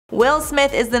Will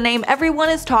Smith is the name everyone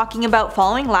is talking about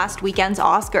following last weekend's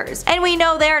Oscars. And we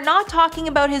know they're not talking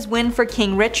about his win for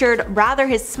King Richard, rather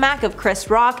his smack of Chris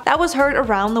Rock that was heard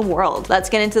around the world. Let's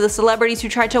get into the celebrities who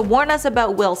tried to warn us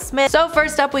about Will Smith. So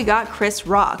first up we got Chris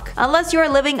Rock. Unless you are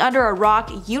living under a rock,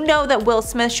 you know that Will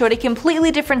Smith showed a completely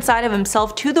different side of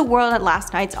himself to the world at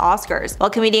last night's Oscars. While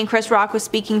comedian Chris Rock was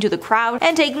speaking to the crowd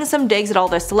and taking some digs at all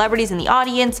the celebrities in the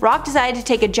audience, Rock decided to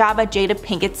take a jab at Jada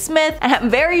Pinkett Smith, and I'm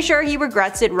very sure he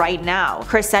regrets it right now.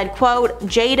 Chris said, quote,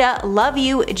 "Jada, love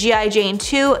you, G.I. Jane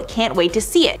 2, can't wait to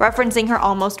see it," referencing her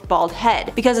almost bald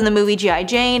head, because in the movie G.I.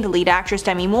 Jane, the lead actress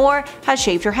Demi Moore has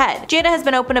shaved her head. Jada has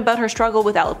been open about her struggle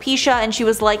with alopecia, and she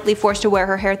was likely forced to wear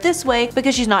her hair this way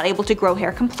because she's not able to grow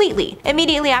hair completely.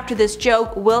 Immediately after this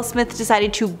joke, Will Smith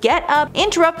decided to get up,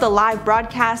 interrupt the live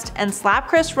broadcast, and slap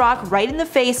Chris Rock right in the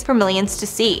face for millions to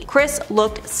see. Chris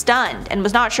looked stunned and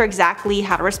was not sure exactly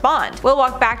how to respond. Will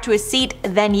walked back to his seat,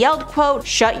 then yelled, quote,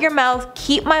 "Shut your mouth,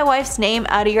 keep my wife's name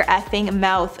out of your effing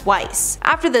mouth," twice.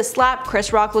 After this slap,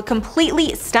 Chris Rock looked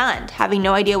completely stunned, having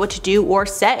no idea what to do or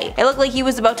say. It looked like he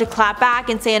was about to clap back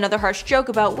and say another harsh joke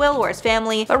about Will or his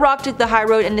family, but Rock took the high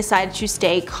road and decided to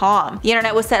stay calm. The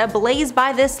internet was set ablaze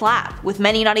by this slap, with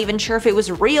many not even sure if it was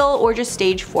real or just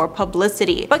staged for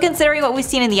publicity. But considering what we've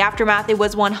seen in the aftermath, it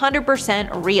was 100%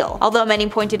 real. Although many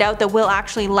pointed out that Will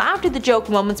actually laughed at the joke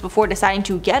moments before deciding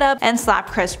to get up and slap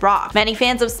Chris Rock. Many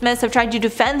fans of Smith's have tried to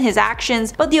defend his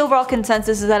actions, but the overall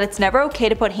consensus is that it's never okay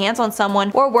to put hands on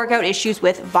someone or work out issues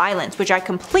with violence, which I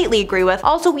completely agree with.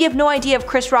 Also, we have no idea if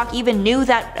Chris Rock even knew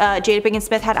that Jada Pinkett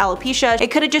Smith had alopecia. It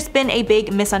could have just been a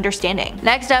big misunderstanding.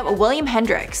 Next up, William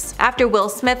Hendricks. After Will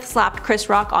Smith slapped Chris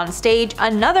Rock on stage,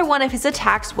 another one of his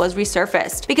attacks was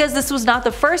resurfaced, because this was not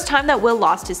the first time that Will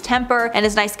lost his temper and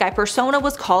his nice guy persona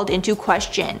was called into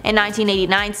question. In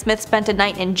 1989, Smith spent a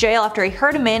night in jail after he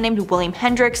hurt a man named William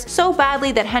Hendricks so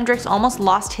badly that Hendricks almost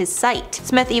lost his sight.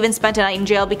 Smith even spent a night in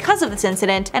jail because of this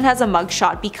incident and has a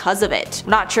mugshot because of it.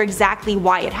 Not sure exactly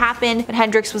why it happened, but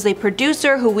Hendricks was a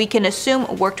producer who we can assume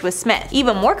worked with Smith.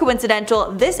 Even more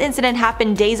coincidental, this incident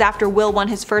happened days after Will won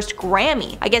his first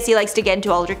Grammy. I guess he likes to get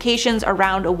into altercations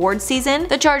around award season.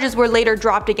 The charges were later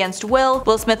dropped against Will.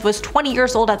 Will Smith was 20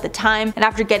 years old at the time, and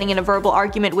after getting in a verbal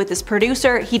argument with his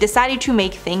producer, he decided to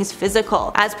make things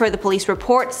physical. As per the police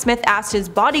report, Smith asked his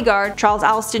bodyguard, Charles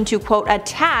Alston, to quote,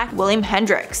 "attack William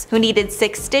Hendricks," who needed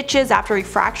 6 stitches after he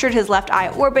fractured his left eye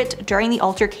orbit during the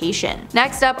altercation.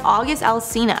 Next up, August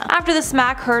Alsina. After the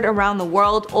smack heard around the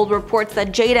world, old reports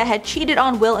that Jada had cheated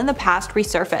on Will in the past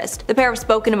resurfaced. The pair have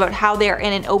spoken about how they are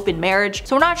in an open marriage,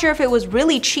 so we're not sure if it was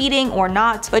really cheating or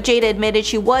not, but Jada admitted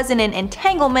she was in an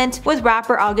entanglement with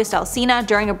rapper August Alsina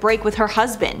during a break with her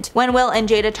husband. When Will and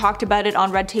Jada talked about it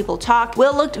on Red Table Talk,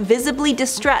 Will looked visibly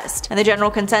distressed, and the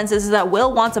general consensus is that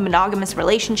Will wants a monogamous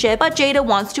relationship, but Jada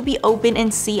wants to be open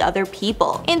and see other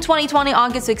people. In 2020,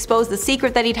 August exposed the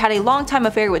secret that he'd had a long-time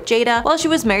affair with Jada while she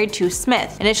was married to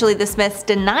Smith. Initially, the Smiths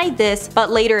denied this, but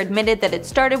later admitted that it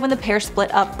started when the pair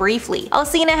split up briefly.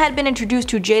 Alsina had been introduced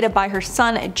to Jada by her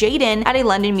son, Jaden, at a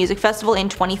London music festival in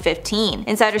 2015.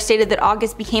 Insiders stated that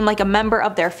August became like a member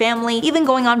of their family, even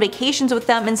going on vacations with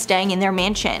them and staying in their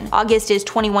mansion. August is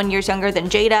 21 years younger than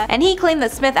Jada, and he claimed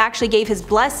that Smith actually gave his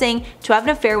blessing to have an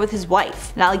affair with his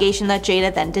wife, an allegation that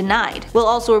Jada then denied. Will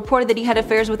also reported that he had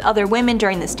affairs with other women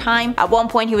during this time. At one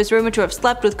point, he was rumored to have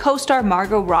slept with co-star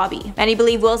Margot Robbie. Many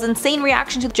believe Will's insane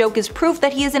reaction to the joke is proof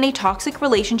that he is in a toxic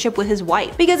relationship with his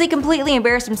wife, because he completely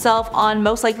embarrassed himself on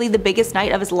most likely the biggest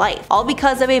night of his life, all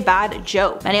because of a bad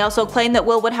joke. Many also claim that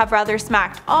Will would have rather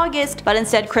smacked August, but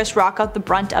instead Chris Rock got the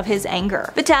brunt of his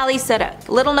anger. Vitalii Sediuk.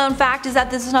 Little known fact is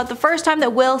that this is not the first time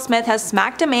that Will Smith has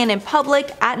smacked a man in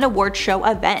public at an award show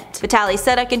event. Vitalii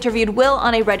Sediuk interviewed Will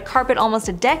on a red carpet almost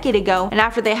a decade ago, and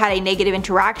after they had a negative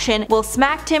interaction, Will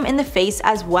smacked him in the face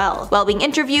as well. While being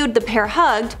interviewed, the pair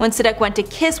hugged when Sediuk went to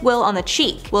kiss Will on the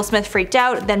cheek. Will Smith freaked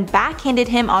out, then backhanded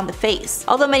him on the face.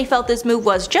 Although many felt this move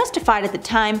was justified at the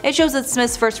time, it shows that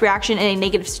Smith's first reaction in a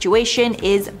negative situation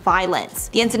is violence.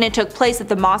 The incident took place at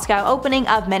the Moscow opening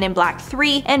of Men in Black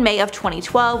 3 in May of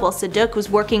 2012 while Sediuk was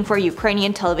working for a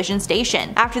Ukrainian television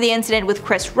station. After the incident with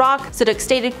Chris Rock, Sediuk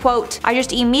stated, quote, "I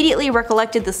just immediately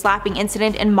recollected the slapping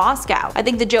incident in Moscow. I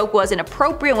think the joke was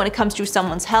inappropriate when it comes to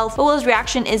someone's health, but Will's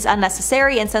reaction is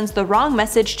unnecessary and sends the wrong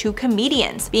message to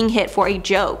comedians being hit for a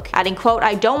joke." Adding, quote,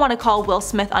 "I don't want to call Will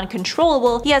Smith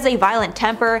uncontrollable. He has a violent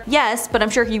temper, yes, but I'm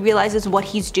sure he realizes what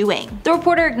he's doing." The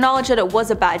reporter acknowledged that it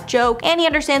was a bad joke, and he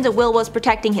understands that Will was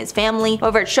protecting his family.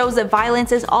 However, it shows that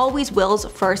violence is always Will's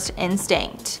first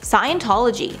instinct.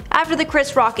 Scientology. After the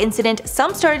Chris Rock incident,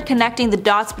 some started connecting the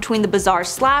dots between the bizarre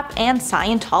slap and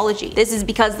Scientology. This is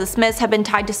because the Smiths have been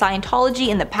tied to Scientology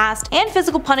in the past, and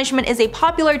physical punishment punishment is a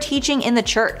popular teaching in the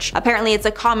church. Apparently it's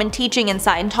a common teaching in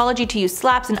Scientology to use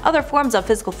slaps and other forms of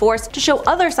physical force to show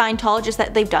other Scientologists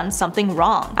that they've done something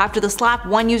wrong. After the slap,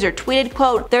 one user tweeted,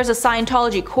 quote, "There's a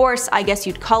Scientology course, I guess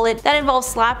you'd call it, that involves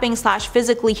slapping /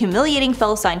 physically humiliating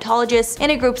fellow Scientologists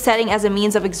in a group setting as a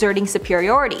means of exerting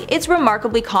superiority. It's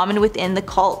remarkably common within the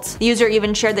cult." The user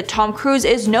even shared that Tom Cruise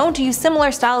is known to use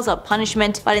similar styles of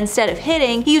punishment, but instead of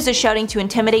hitting, he uses shouting to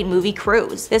intimidate movie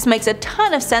crews. This makes a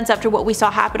ton of sense after what we saw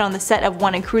happen on the set of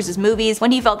one of Cruise's movies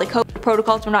when he felt that COVID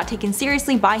protocols were not taken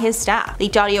seriously by his staff.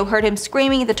 Leaked audio heard him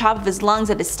screaming at the top of his lungs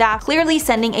at his staff, clearly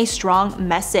sending a strong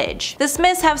message. The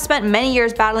Smiths have spent many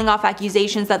years battling off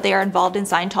accusations that they are involved in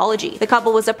Scientology. The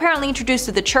couple was apparently introduced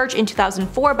to the church in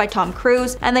 2004 by Tom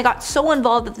Cruise, and they got so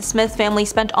involved that the Smith family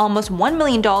spent almost $1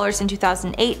 million in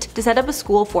 2008 to set up a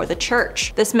school for the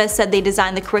church. The Smiths said they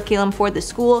designed the curriculum for the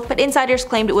school, but insiders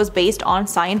claimed it was based on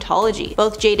Scientology.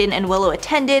 Both Jada and Willow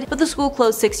attended, but the school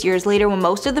closed 6 years later when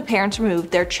most of the parents removed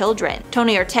their children.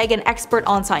 Tony Ortega, an expert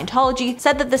on Scientology,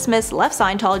 said that the Smiths left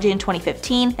Scientology in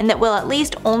 2015 and that Will at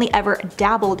least only ever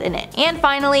dabbled in it. And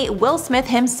finally, Will Smith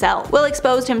himself. Will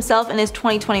exposed himself in his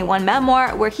 2021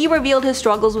 memoir where he revealed his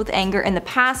struggles with anger in the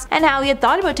past and how he had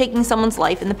thought about taking someone's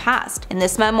life in the past. In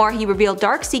this memoir, he revealed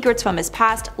dark secrets from his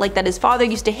past, like that his father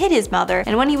used to hit his mother,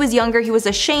 and when he was younger he was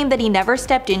ashamed that he never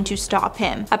stepped in to stop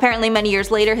him. Apparently many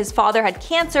years later his father had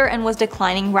cancer and was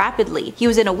declining rapidly. He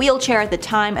was in a wheelchair at the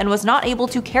time and was not able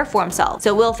to care for himself,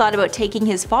 so Will thought about taking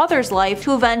his father's life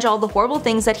to avenge all the horrible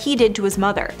things that he did to his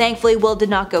mother. Thankfully, Will did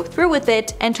not go through with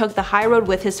it and took the high road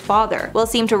with his father. Will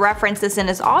seemed to reference this in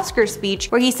his Oscar speech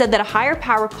where he said that a higher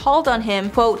power called on him,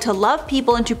 quote, "to love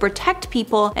people and to protect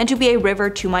people and to be a river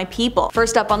to my people."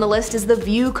 First up on the list is The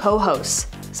View co-hosts.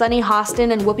 Sunny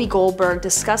Hostin and Whoopi Goldberg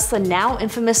discussed the now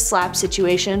infamous slap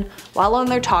situation while on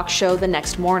their talk show the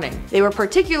next morning. They were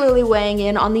particularly weighing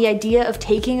in on the idea of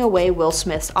taking away Will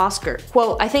Smith's Oscar.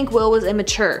 Quote, "I think Will was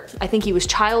immature. I think he was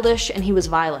childish and he was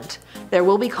violent. There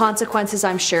will be consequences,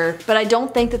 I'm sure, but I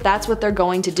don't think that that's what they're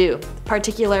going to do.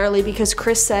 Particularly because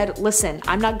Chris said, listen,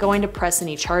 I'm not going to press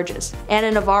any charges."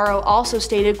 Anna Navarro also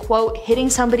stated, quote, "Hitting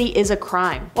somebody is a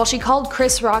crime." While she called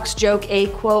Chris Rock's joke a,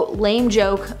 quote, "lame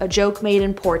joke, a joke made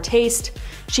in poor taste,"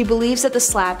 she believes that the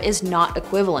slap is not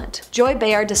equivalent. Joy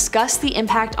Behar discussed the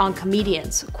impact on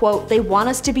comedians. Quote, "They want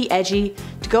us to be edgy,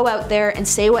 to go out there and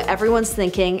say what everyone's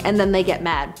thinking, and then they get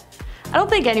mad." I don't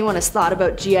think anyone has thought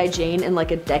about G.I. Jane in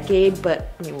like a decade,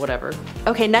 but I mean, whatever.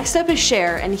 Okay, next up is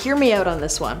Cher, and hear me out on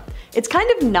this one. It's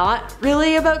kind of not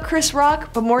really about Chris Rock,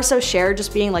 but more so Cher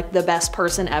just being like the best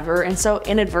person ever and so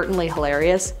inadvertently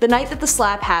hilarious. The night that the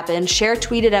slap happened, Cher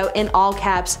tweeted out in all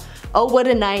caps, "Oh, what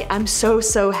a night, I'm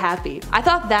so happy." I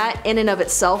thought that in and of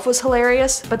itself was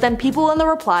hilarious, but then people in the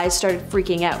replies started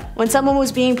freaking out. When someone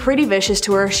was being pretty vicious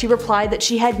to her, she replied that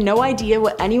she had no idea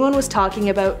what anyone was talking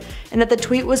about and that the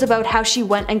tweet was about how she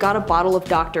went and got a bottle of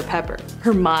Dr. Pepper.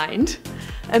 Her mind.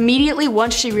 Immediately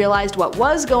once she realized what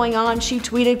was going on, she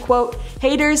tweeted, quote,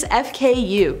 "Haters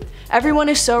FKU. Everyone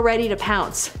is so ready to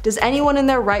pounce. Does anyone in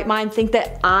their right mind think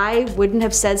that I wouldn't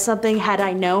have said something had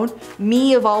I known?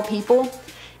 Me of all people?"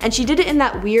 And she did it in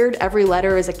that weird every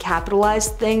letter is a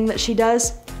capitalized thing that she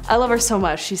does. I love her so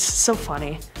much, she's so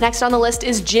funny. Next on the list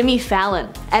is Jimmy Fallon.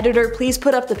 Editor, please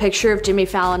put up the picture of Jimmy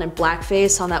Fallon in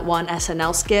blackface on that one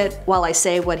SNL skit while I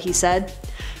say what he said.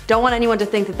 Don't want anyone to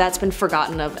think that that's been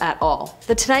forgotten of at all.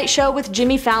 The Tonight Show with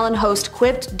Jimmy Fallon host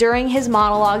quipped during his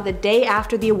monologue the day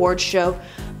after the awards show,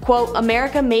 quote,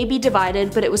 "America may be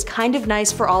divided, but it was kind of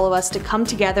nice for all of us to come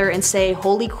together and say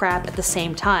holy crap at the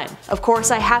same time. Of course,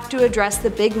 I have to address the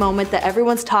big moment that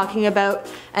everyone's talking about,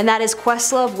 and that is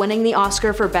Questlove winning the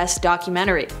Oscar for Best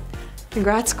Documentary."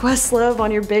 Congrats, Questlove,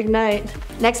 on your big night.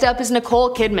 Next up is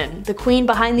Nicole Kidman, the queen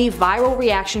behind the viral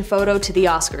reaction photo to the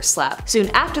Oscar slap. Soon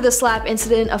after the slap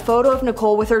incident, a photo of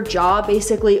Nicole with her jaw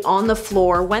basically on the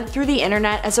floor went through the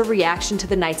internet as a reaction to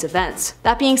the night's events.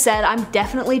 That being said, I'm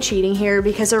definitely cheating here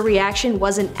because her reaction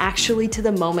wasn't actually to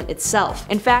the moment itself.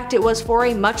 In fact, it was for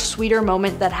a much sweeter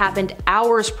moment that happened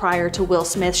hours prior to Will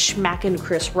Smith schmacking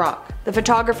Chris Rock. The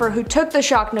photographer who took the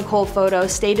shock Nicole photo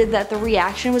stated that the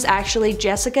reaction was actually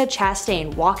Jessica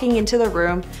Chastain walking into the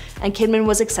room and Kidman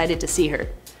was excited to see her.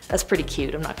 That's pretty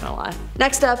cute, I'm not gonna lie.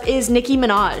 Next up is Nicki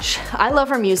Minaj. I love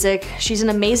her music, she's an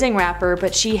amazing rapper,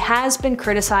 but she has been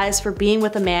criticized for being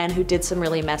with a man who did some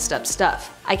really messed up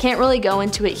stuff. I can't really go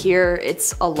into it here,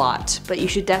 it's a lot, but you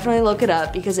should definitely look it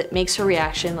up because it makes her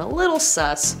reaction a little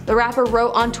sus. The rapper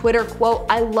wrote on Twitter, quote,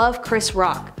 "I love Chris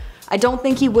Rock. I don't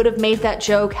think he would have made that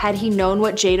joke had he known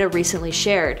what Jada recently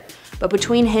shared. But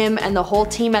between him and the whole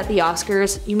team at the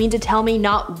Oscars, you mean to tell me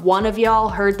not one of y'all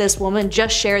heard this woman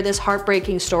just share this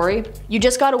heartbreaking story? You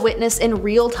just got to witness in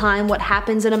real time what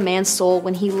happens in a man's soul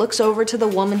when he looks over to the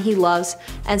woman he loves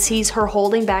and sees her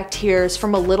holding back tears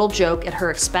from a little joke at her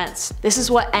expense. This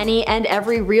is what any and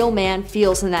every real man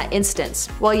feels in that instance.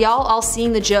 While y'all all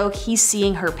seeing the joke, he's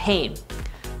seeing her pain.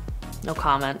 No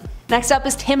comment. Next up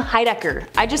is Tim Heidecker.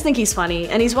 I just think he's funny,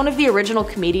 and he's one of the original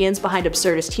comedians behind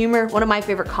absurdist humor, one of my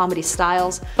favorite comedy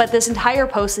styles, but this entire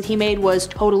post that he made was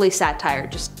totally satire,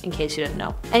 just in case you didn't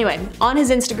know. Anyway, on his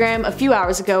Instagram a few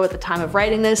hours ago at the time of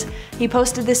writing this, he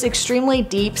posted this extremely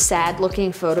deep,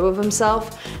 sad-looking photo of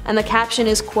himself, and the caption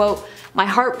is, quote, "My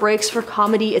heart breaks for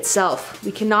comedy itself.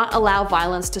 We cannot allow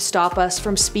violence to stop us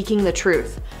from speaking the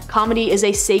truth. Comedy is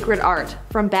a sacred art,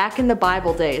 from back in the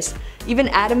Bible days. Even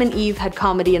Adam and Eve had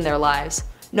comedy in their lives.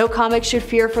 No comic should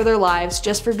fear for their lives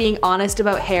just for being honest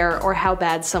about hair or how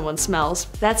bad someone smells.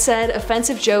 That said,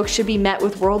 offensive jokes should be met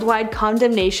with worldwide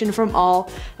condemnation from all,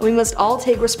 and we must all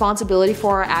take responsibility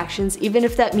for our actions, even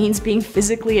if that means being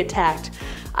physically attacked.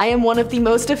 I am one of the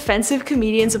most offensive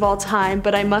comedians of all time,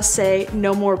 but I must say,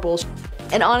 no more bullshit."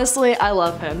 And honestly, I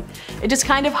love him. It just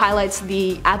kind of highlights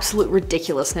the absolute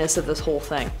ridiculousness of this whole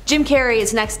thing. Jim Carrey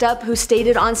is next up, who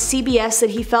stated on CBS that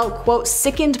he felt, quote,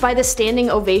 "sickened by the standing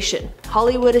ovation.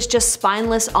 Hollywood is just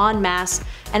spineless en masse,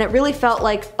 and it really felt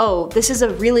like, oh, this is a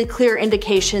really clear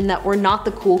indication that we're not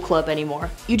the cool club anymore.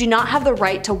 You do not have the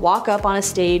right to walk up on a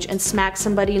stage and smack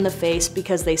somebody in the face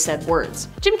because they said words."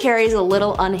 Jim Carrey is a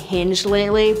little unhinged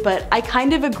lately, but I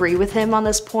kind of agree with him on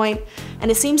this point,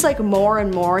 and it seems like more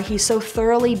and more he's so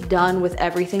thoroughly done with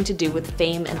everything to do with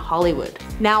fame and Hollywood.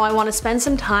 Now I want to spend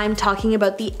some time talking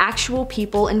about the actual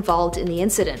people involved in the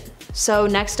incident. So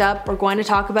next up, we're going to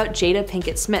talk about Jada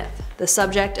Pinkett Smith, the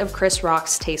subject of Chris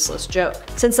Rock's tasteless joke.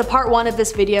 Since the part 1 of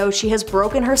this video, she has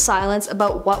broken her silence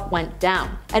about what went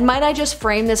down. And might I just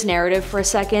frame this narrative for a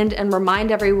second and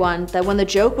remind everyone that when the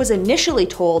joke was initially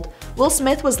told, Will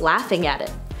Smith was laughing at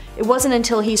it. It wasn't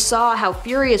until he saw how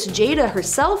furious Jada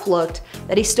herself looked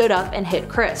that he stood up and hit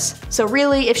Chris. So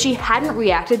really, if she hadn't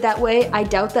reacted that way, I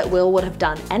doubt that Will would have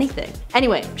done anything.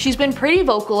 Anyway, she's been pretty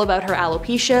vocal about her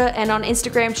alopecia, and on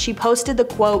Instagram she posted the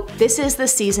quote, "This is the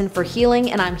season for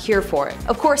healing and I'm here for it."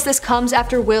 Of course, this comes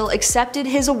after Will accepted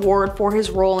his award for his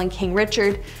role in King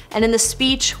Richard, and in the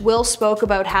speech, Will spoke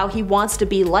about how he wants to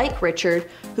be like Richard,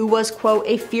 who was, quote,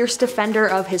 "a fierce defender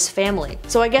of his family."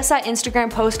 So I guess that Instagram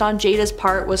post on Jada's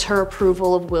part was her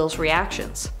approval of Will's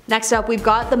reactions. Next up, we've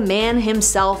got the man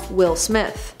himself, Will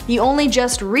Smith. He only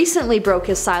just recently broke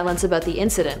his silence about the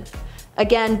incident.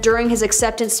 Again, during his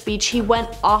acceptance speech, he went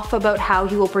off about how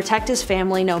he will protect his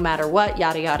family no matter what,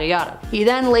 yada yada yada. He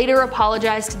then later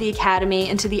apologized to the Academy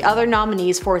and to the other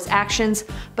nominees for his actions,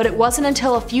 but it wasn't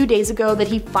until a few days ago that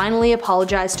he finally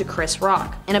apologized to Chris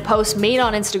Rock. In a post made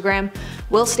on Instagram,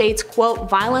 Will states, quote,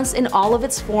 "Violence in all of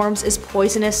its forms is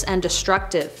poisonous and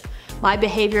destructive. My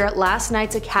behavior at last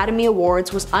night's Academy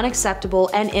Awards was unacceptable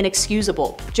and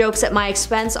inexcusable. Jokes at my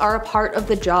expense are a part of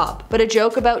the job, but a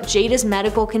joke about Jada's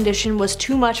medical condition was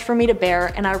too much for me to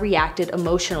bear and I reacted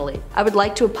emotionally. I would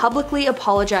like to publicly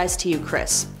apologize to you,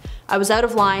 Chris. I was out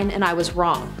of line and I was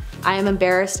wrong. I am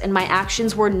embarrassed and my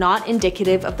actions were not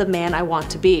indicative of the man I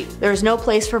want to be. There is no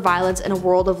place for violence in a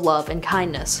world of love and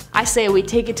kindness. I say we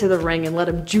take it to the ring and let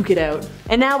him juke it out."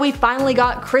 And now we finally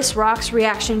got Chris Rock's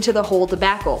reaction to the whole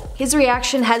debacle. His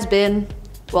reaction has been,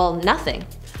 well, nothing.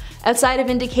 Outside of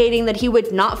indicating that he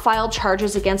would not file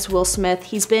charges against Will Smith,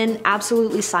 he's been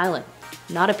absolutely silent.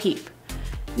 Not a peep.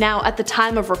 Now, at the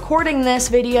time of recording this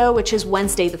video, which is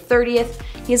Wednesday the 30th,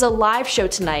 he has a live show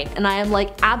tonight, and I am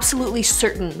like absolutely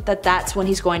certain that that's when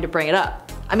he's going to bring it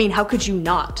up. I mean, how could you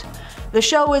not? The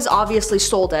show is obviously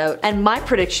sold out, and my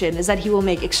prediction is that he will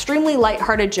make extremely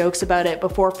lighthearted jokes about it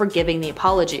before forgiving the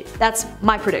apology. That's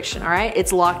my prediction, alright?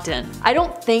 It's locked in. I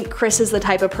don't think Chris is the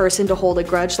type of person to hold a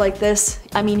grudge like this.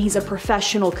 I mean, he's a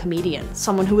professional comedian,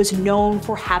 someone who is known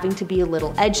for having to be a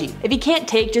little edgy. If he can't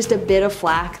take just a bit of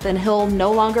flack, then he'll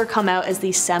no longer come out as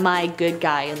the semi-good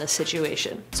guy in this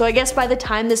situation. So I guess by the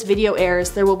time this video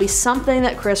airs, there will be something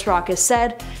that Chris Rock has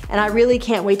said, and I really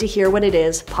can't wait to hear what it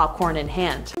is, popcorn in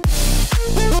hand.